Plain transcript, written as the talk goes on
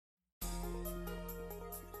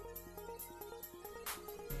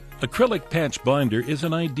Acrylic patch binder is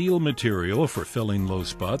an ideal material for filling low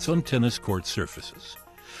spots on tennis court surfaces.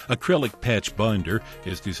 Acrylic patch binder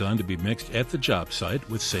is designed to be mixed at the job site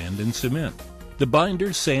with sand and cement. The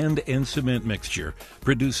binder, sand, and cement mixture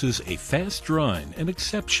produces a fast-drying and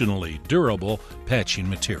exceptionally durable patching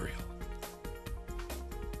material.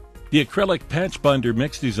 The acrylic patch binder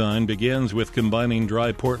mix design begins with combining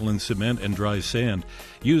dry Portland cement and dry sand.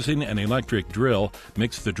 Using an electric drill,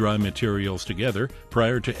 mix the dry materials together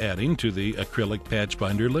prior to adding to the acrylic patch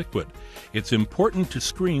binder liquid. It's important to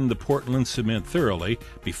screen the Portland cement thoroughly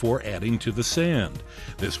before adding to the sand.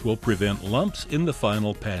 This will prevent lumps in the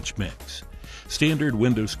final patch mix. Standard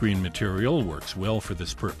window screen material works well for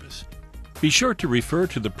this purpose. Be sure to refer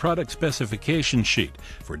to the product specification sheet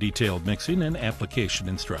for detailed mixing and application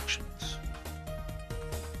instructions.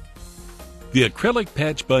 The acrylic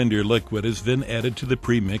patch binder liquid is then added to the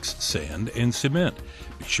pre-mixed sand and cement.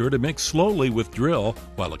 Be sure to mix slowly with drill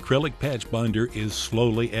while acrylic patch binder is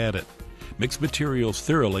slowly added. Mix materials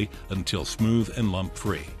thoroughly until smooth and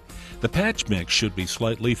lump-free. The patch mix should be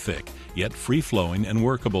slightly thick, yet free-flowing and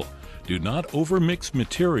workable. Do not overmix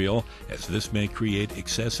material, as this may create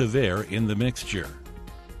excessive air in the mixture.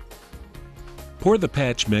 Pour the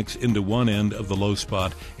patch mix into one end of the low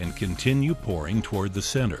spot and continue pouring toward the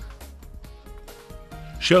center.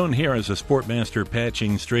 Shown here is a SportMaster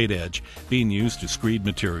patching straight edge being used to screed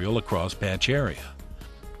material across patch area.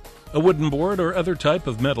 A wooden board or other type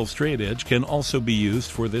of metal straight edge can also be used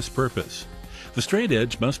for this purpose. The straight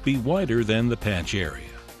edge must be wider than the patch area.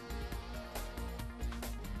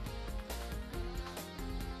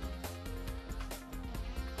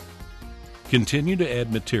 Continue to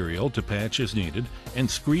add material to patch as needed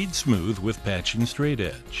and screed smooth with patching straight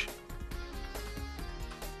edge.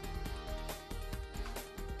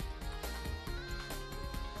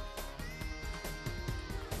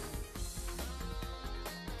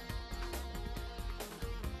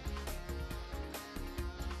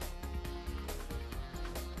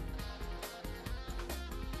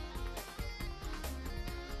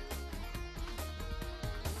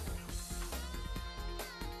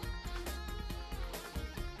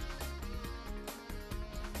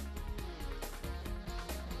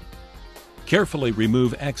 Carefully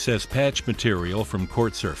remove excess patch material from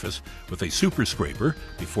court surface with a super scraper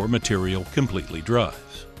before material completely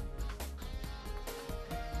dries.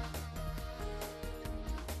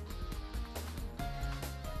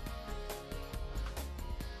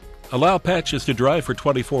 Allow patches to dry for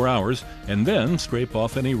 24 hours and then scrape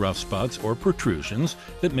off any rough spots or protrusions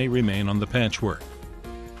that may remain on the patchwork.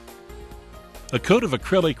 A coat of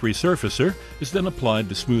acrylic resurfacer is then applied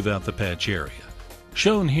to smooth out the patch area.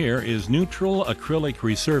 Shown here is neutral acrylic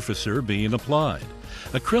resurfacer being applied.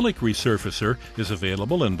 Acrylic resurfacer is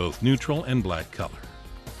available in both neutral and black color.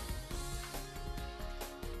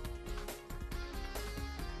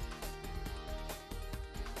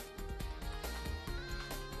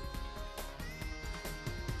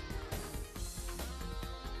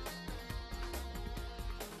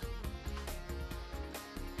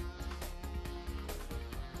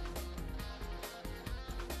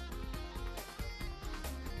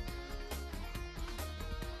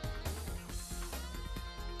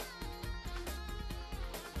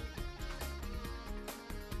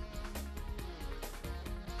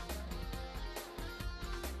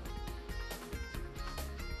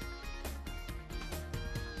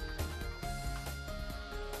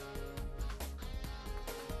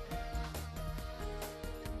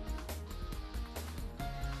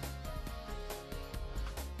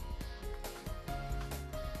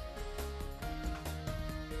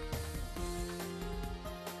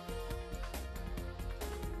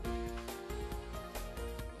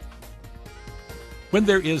 When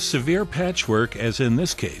there is severe patchwork, as in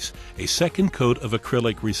this case, a second coat of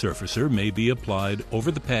acrylic resurfacer may be applied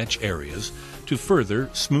over the patch areas to further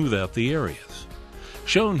smooth out the areas.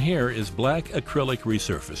 Shown here is black acrylic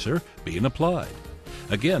resurfacer being applied.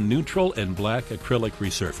 Again, neutral and black acrylic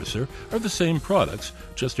resurfacer are the same products,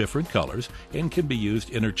 just different colors, and can be used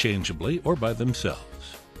interchangeably or by themselves.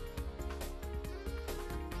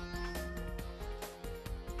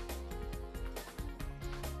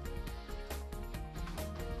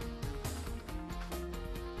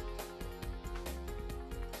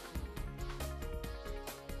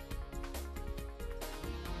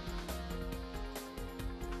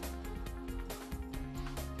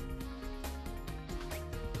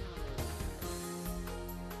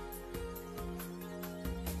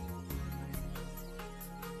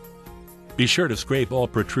 Be sure to scrape all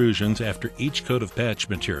protrusions after each coat of patch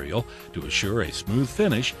material to assure a smooth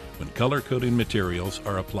finish when color coding materials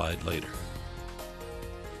are applied later.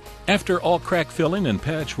 After all crack filling and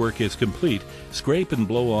patchwork is complete, scrape and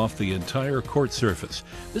blow off the entire court surface.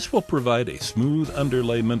 This will provide a smooth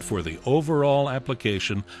underlayment for the overall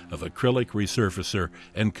application of acrylic resurfacer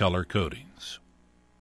and color coatings.